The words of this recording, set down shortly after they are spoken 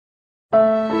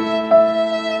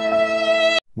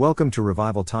Welcome to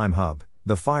Revival Time Hub.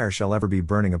 The fire shall ever be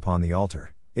burning upon the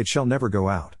altar. It shall never go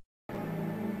out.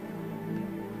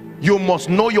 You must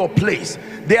know your place.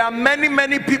 There are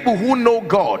many people who know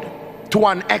God to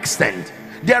an extent.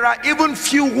 There are even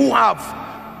few who have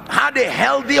had a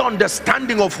healthy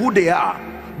understanding of who they are,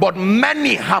 but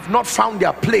many have not found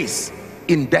their place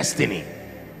in destiny.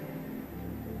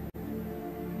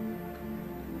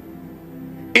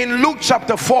 In Luke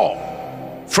chapter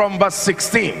 4 from verse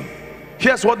 16,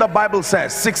 here's what the Bible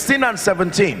says, 16 and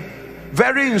 17.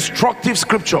 Very instructive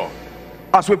scripture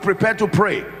as we prepare to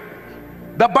pray.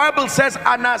 The Bible says,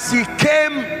 and as he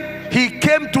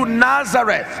came to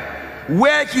Nazareth,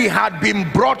 where he had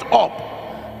been brought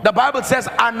up. The Bible says,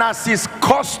 and as his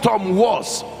custom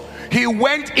was, he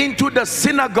went into the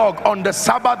synagogue on the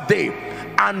Sabbath day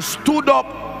and stood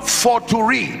up for to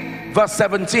read. Verse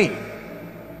 17.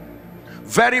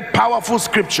 Very powerful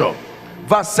scripture.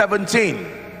 Verse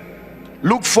 17.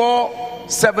 Luke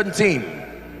 4:17.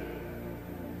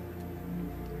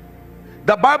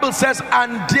 The Bible says,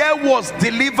 and there was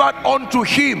delivered unto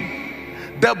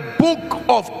him the book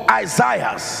of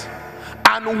Isaiah.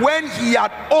 And when he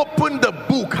had opened the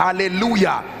book,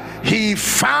 hallelujah, he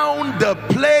found the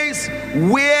place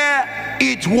where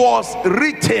it was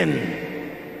written.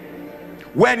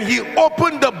 When he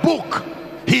opened the book,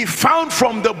 he found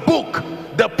from the book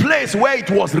the place where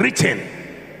it was written.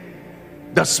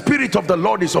 The Spirit of the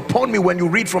Lord is upon me. When you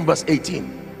read from verse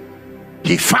 18,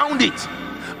 he found it,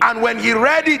 and when he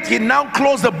read it, he now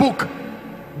closed the book.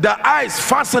 The eyes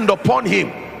fastened upon him,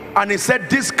 and he said,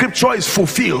 this scripture is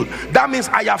fulfilled. That means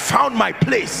I have found my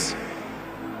place.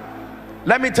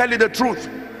 Let me tell you the truth.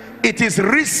 It is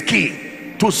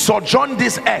risky to sojourn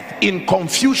this earth in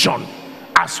confusion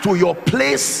as to your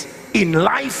place in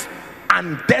life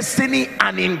and destiny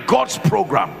and in God's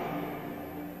program.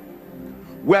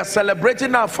 We are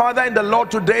celebrating our father in the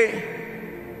Lord today,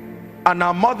 and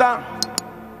our mother.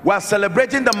 We are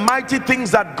celebrating the mighty things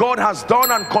that God has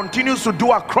done and continues to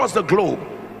do across the globe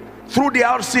through the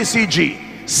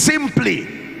RCCG, simply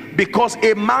because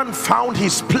a man found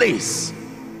his place.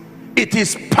 It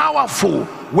is powerful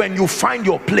when you find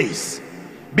your place,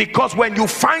 because when you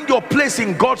find your place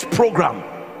in God's program,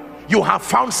 you have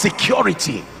found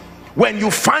security. When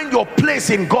you find your place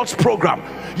in God's program,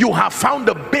 you have found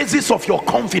the basis of your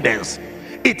confidence.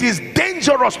 It is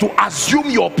dangerous to assume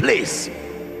your place.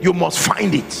 You must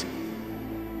find it.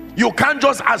 You can't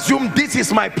just assume this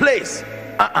is my place.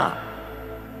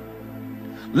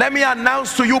 Let me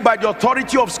announce to you by the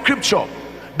authority of scripture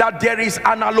that there is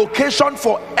an allocation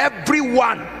for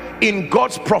everyone in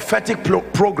God's prophetic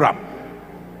program.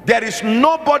 There is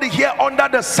nobody here under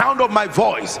the sound of my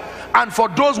voice, and for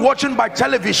those watching by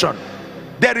television,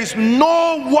 there is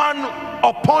no one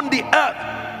upon the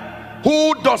earth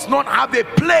who does not have a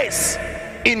place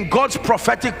in God's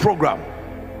prophetic program.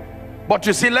 But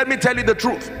you see, let me tell you the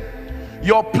truth.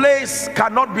 Your place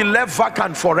cannot be left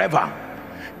vacant forever.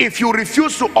 If you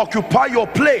refuse to occupy your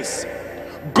place,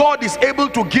 God is able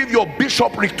to give your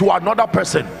bishopric to another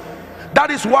person. That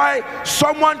is why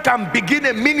someone can begin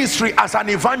a ministry as an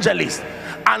evangelist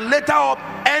and later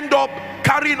end up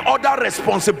carrying other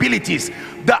responsibilities.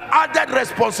 The added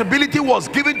responsibility was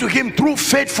given to him through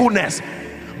faithfulness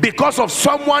because of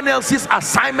someone else's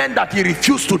assignment that he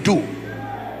refused to do.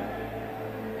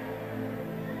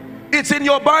 It's in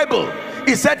your Bible.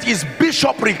 He said his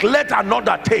bishopric let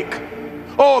another take.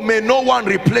 Oh, may no one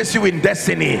replace you in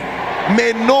destiny.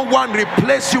 May no one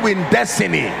replace you in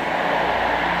destiny.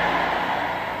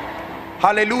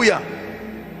 Hallelujah.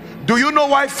 Do you know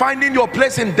why finding your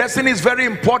place in destiny is very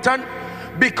important?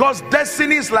 Because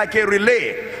destiny is like a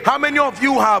relay. How many of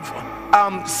you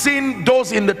have seen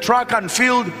those in the track and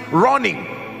field running?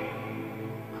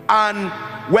 And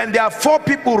when there are 4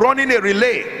 people running a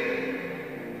relay,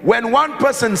 when one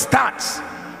person starts,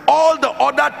 all the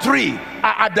other 3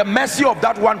 are at the mercy of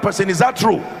that one person. Is that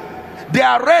true? They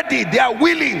are ready, they are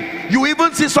willing. You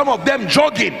even see some of them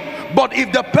jogging. But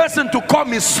if the person to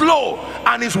come is slow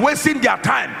and is wasting their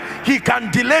time, he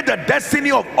can delay the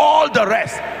destiny of all the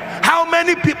rest. How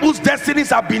many people's destinies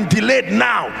have been delayed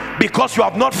now because you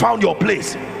have not found your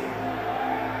place?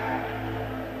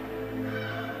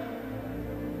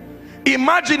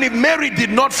 Imagine if Mary did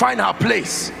not find her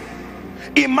place.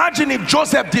 Imagine if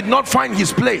Joseph did not find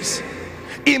his place.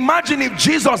 Imagine if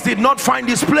Jesus did not find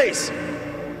his place.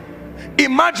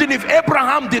 Imagine if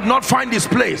Abraham did not find his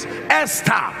place.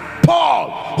 Esther,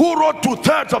 Paul, who wrote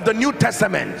 2/3 of the New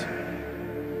Testament.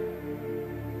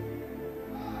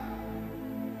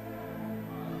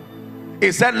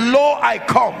 He said, lo, I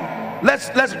come. Let's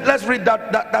read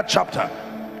that chapter.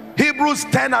 Hebrews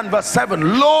 10 and verse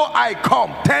 7. Lo, I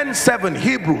come. 10:7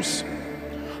 Hebrews.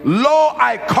 Lo,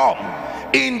 I come.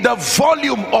 In the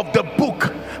volume of the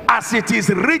book, as it is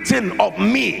written of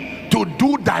me, to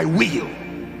do thy will.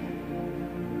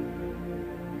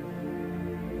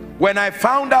 When I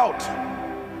found out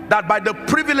that by the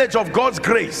privilege of God's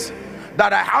grace,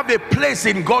 that I have a place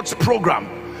in God's program,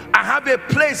 I have a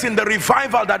place in the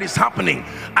revival that is happening,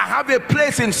 I have a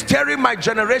place in steering my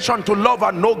generation to love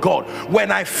and know God.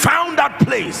 When I found that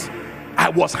place, I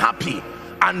was happy.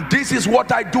 And this is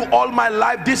what I do all my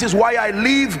life. This is why I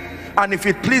live. And if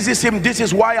it pleases him, this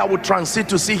is why I would transit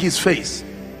to see his face.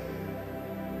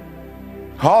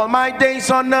 All my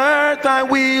days on earth I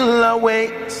will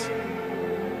await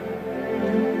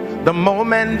the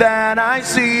moment that I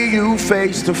see you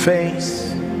face to face.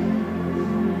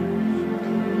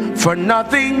 For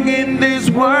nothing in this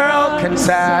world can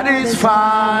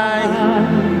satisfy.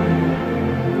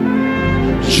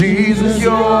 Jesus,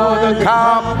 you're the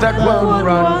cup that won't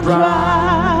run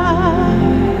dry.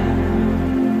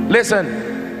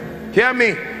 Listen, hear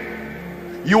me.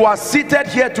 You are seated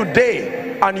here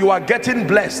today and you are getting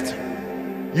blessed.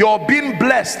 Your being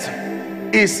blessed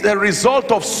is a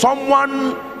result of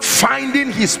someone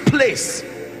finding his place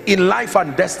in life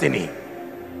and destiny.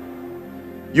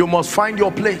 You must find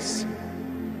your place.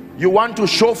 You want to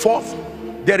show forth,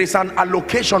 there is an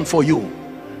allocation for you.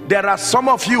 There are some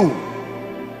of you,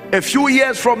 a few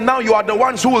years from now, you are the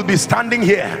ones who will be standing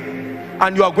here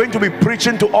and you are going to be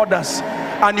preaching to others,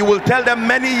 and you will tell them,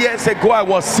 many years ago I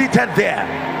was seated there.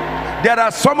 There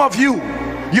are some of you,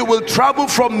 you will travel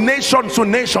from nation to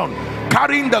nation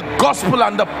carrying the gospel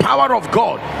and the power of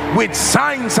God with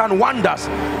signs and wonders,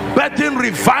 birthing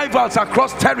revivals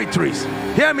across territories.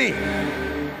 Hear me.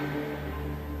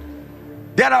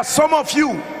 There are some of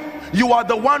you, you are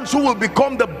the ones who will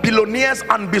become the billionaires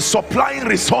and be supplying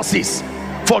resources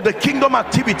for the kingdom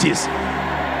activities.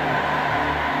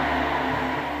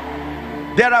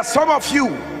 There are some of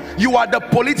you, you are the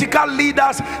political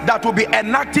leaders that will be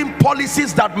enacting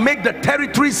policies that make the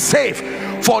territory safe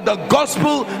for the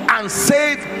gospel and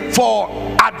safe for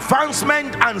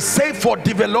advancement and safe for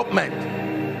development.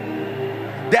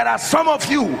 There are some of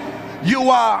you, you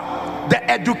are the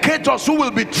educators who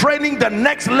will be training the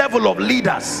next level of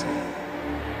leaders.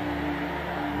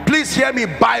 Please hear me.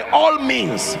 By all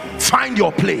means, find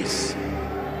your place.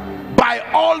 By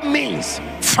all means,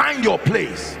 find your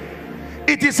place.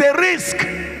 It is a risk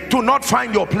to not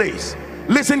find your place.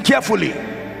 Listen carefully.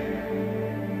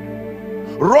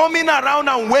 Roaming around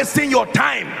and wasting your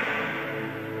time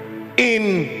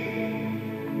in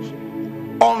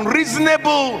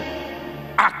unreasonable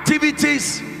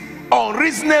activities,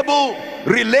 unreasonable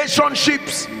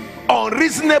relationships,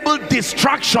 unreasonable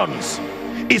distractions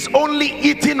is only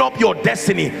eating up your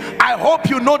destiny. I hope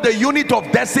you know the unit of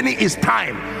destiny is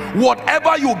time.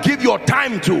 Whatever you give your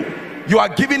time to, you are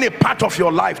giving a part of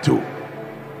your life to.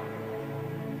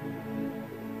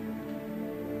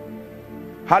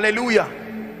 Hallelujah.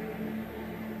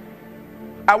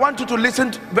 I want you to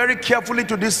listen very carefully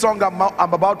to this song I'm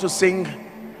about to sing,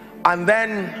 and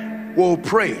then we'll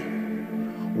pray.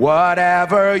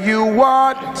 Whatever you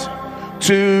want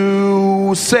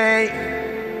to say,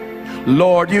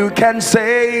 Lord, you can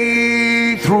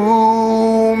say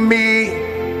through me.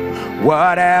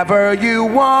 Whatever you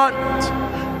want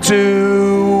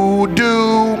to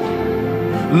do,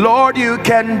 Lord, you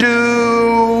can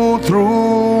do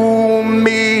through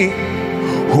me.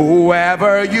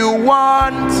 Whoever you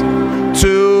want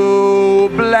to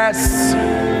bless,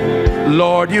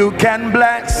 Lord, you can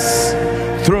bless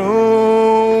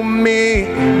through me.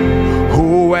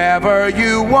 Whoever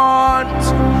you want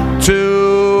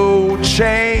to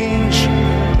change,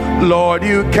 Lord,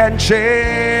 you can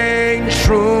change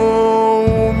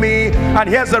through me. And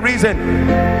here's the reason: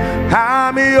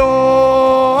 I'm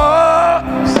yours,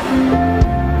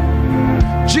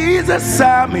 Jesus,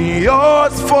 I'm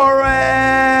yours forevermore.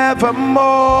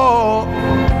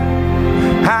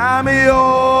 I'm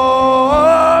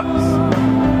yours,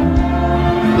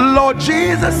 Lord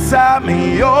Jesus, I'm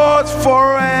yours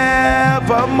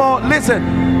forevermore. Listen,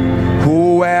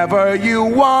 whoever you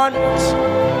want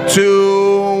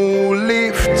to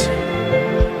lift,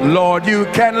 Lord, you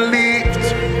can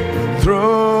lift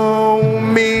through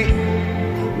me.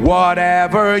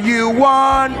 Whatever you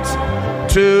want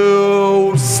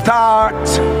to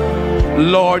start,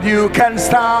 Lord, you can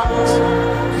start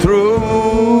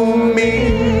through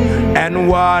me. And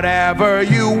whatever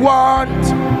you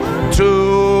want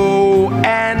to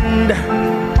end,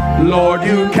 Lord,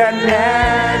 you can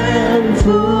end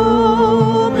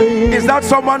through me. Is that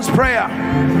someone's prayer?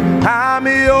 I'm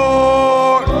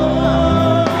yours,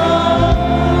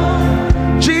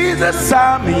 Jesus,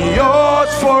 I'm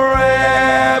yours forevermore.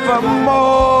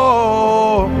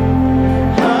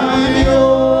 I'm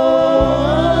yours.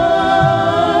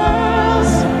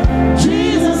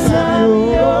 Jesus, I'm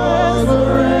yours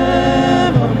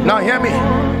forever. Now hear me.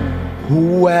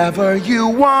 Whoever you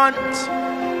want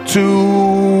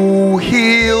to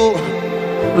heal,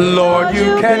 Lord,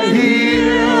 you can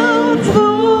heal.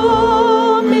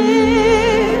 Through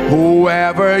me.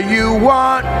 Whoever you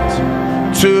want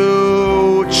to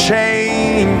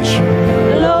change,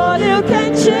 Lord, you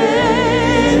can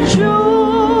change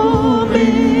through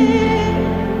me.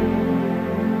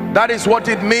 that is what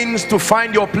it means to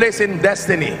find your place in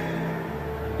destiny.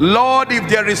 Lord, if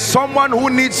there is someone who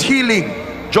needs healing,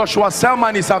 Joshua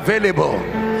Selman is available.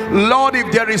 Lord,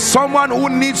 if there is someone who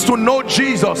needs to know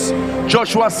Jesus,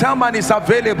 Joshua Selman is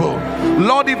available.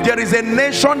 Lord, if there is a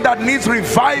nation that needs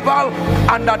revival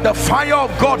and that the fire of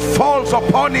God falls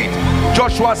upon it,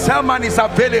 Joshua Selman is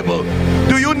available.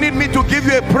 Do you need me to give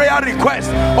you a prayer request,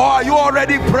 or are you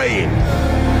already praying?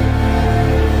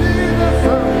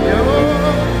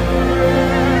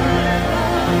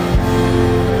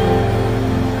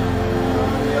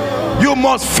 You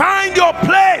must find your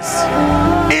place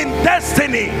in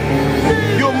destiny.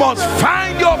 You must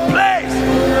find your place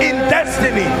in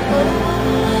destiny.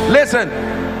 Listen,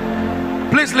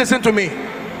 please listen to me.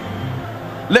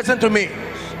 Listen to me.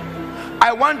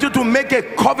 I want you to make a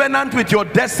covenant with your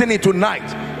destiny tonight,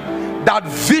 that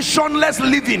visionless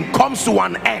living comes to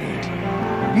an end.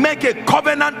 Make a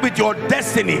covenant with your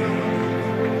destiny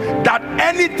that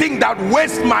anything that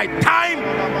wastes my time,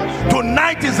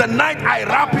 tonight is the night I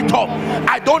wrap it up.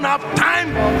 I don't have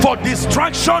time for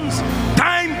distractions,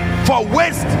 time for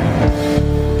waste.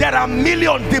 There are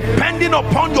millions depending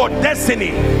upon your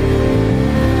destiny.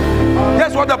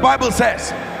 That's what the Bible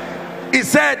says. It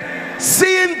said,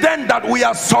 seeing then that we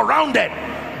are surrounded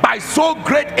by so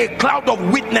great a cloud of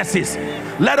witnesses,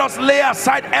 let us lay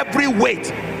aside every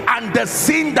weight and the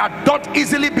sin that doth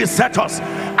easily beset us,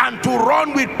 and to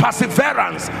run with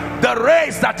perseverance the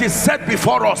race that is set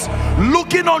before us,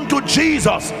 looking unto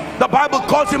Jesus. The Bible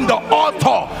calls him the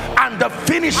author and the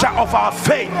finisher of our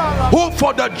faith, who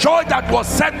for the joy that was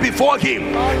set before him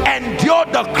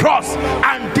endured the cross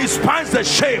and despised the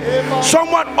shame.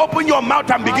 Someone open your mouth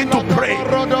and begin to pray.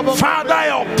 Father, I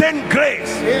obtain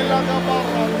grace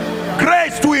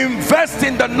to invest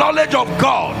in the knowledge of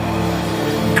God,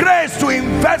 grace to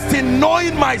invest in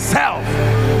knowing myself,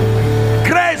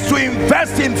 grace to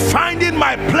invest in finding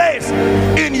my place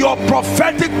in your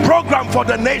prophetic program for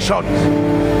the nations.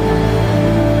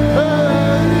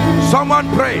 Someone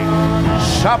pray.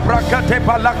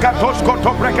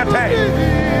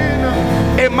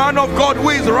 A man of God who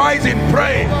is rising,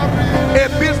 pray. A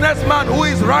businessman who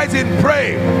is rising,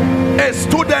 pray. A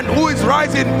student who is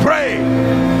rising, pray.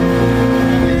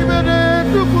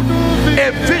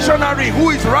 A visionary who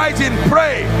is rising,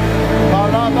 pray.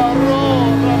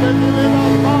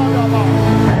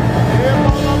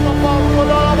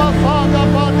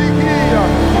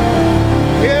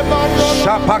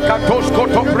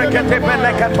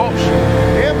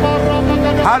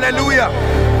 Hallelujah.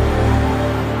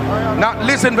 Now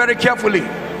listen very carefully.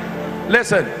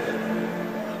 Listen,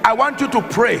 I want you to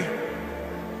pray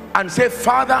and say,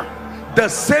 Father, the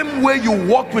same way you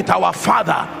walked with our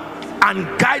father and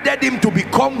guided him to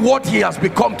become what he has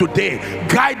become today,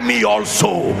 guide me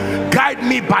also. Guide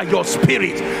me by your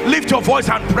spirit. Lift your voice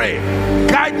and pray.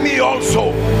 Guide me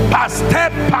also, per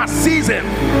step, per season.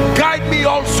 Guide me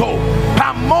also,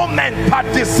 per moment, per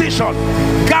decision.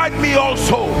 Guide me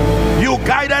also. You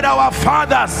guided our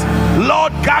fathers,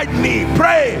 Lord, guide me.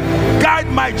 Pray. Guide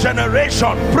my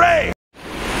generation. Pray.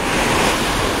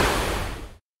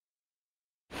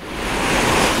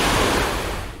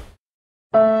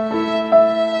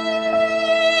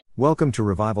 Welcome to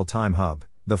Revival Time Hub.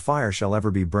 The fire shall ever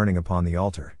be burning upon the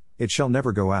altar. It shall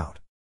never go out.